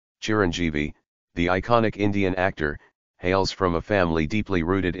Chiranjeevi, the iconic Indian actor, hails from a family deeply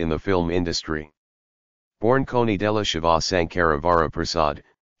rooted in the film industry. Born Koni Della Shiva Sankara Varaprasad,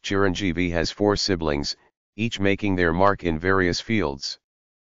 Chiranjeevi has 4 siblings, each making their mark in various fields.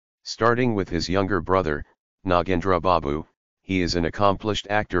 Starting with his younger brother, Nagendra Babu, he is an accomplished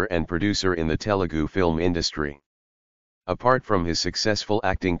actor and producer in the Telugu film industry. Apart from his successful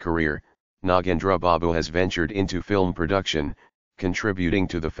acting career, Nagendra Babu has ventured into film production, contributing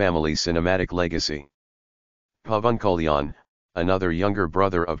to the family's cinematic legacy. Pawan Kalyan, another younger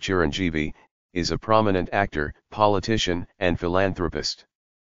brother of Chiranjeevi, is a prominent actor, politician, and philanthropist.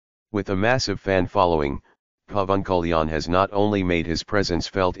 With a massive fan following, Pawan Kalyan has not only made his presence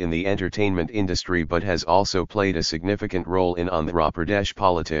felt in the entertainment industry but has also played a significant role in Andhra Pradesh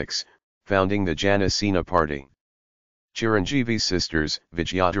politics, founding the Jana Sena party. Chiranjeevi's sisters,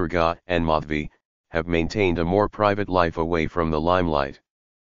 Vijayadurga and Madhvi, have maintained a more private life away from the limelight.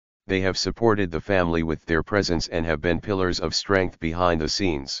 They have supported the family with their presence and have been pillars of strength behind the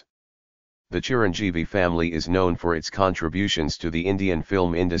scenes. The Chiranjeevi family is known for its contributions to the Indian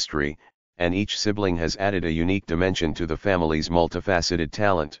film industry, and each sibling has added a unique dimension to the family's multifaceted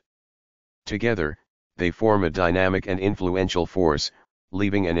talent. Together, they form a dynamic and influential force,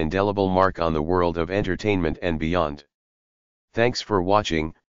 leaving an indelible mark on the world of entertainment and beyond. Thanks for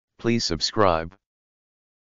watching. Please subscribe.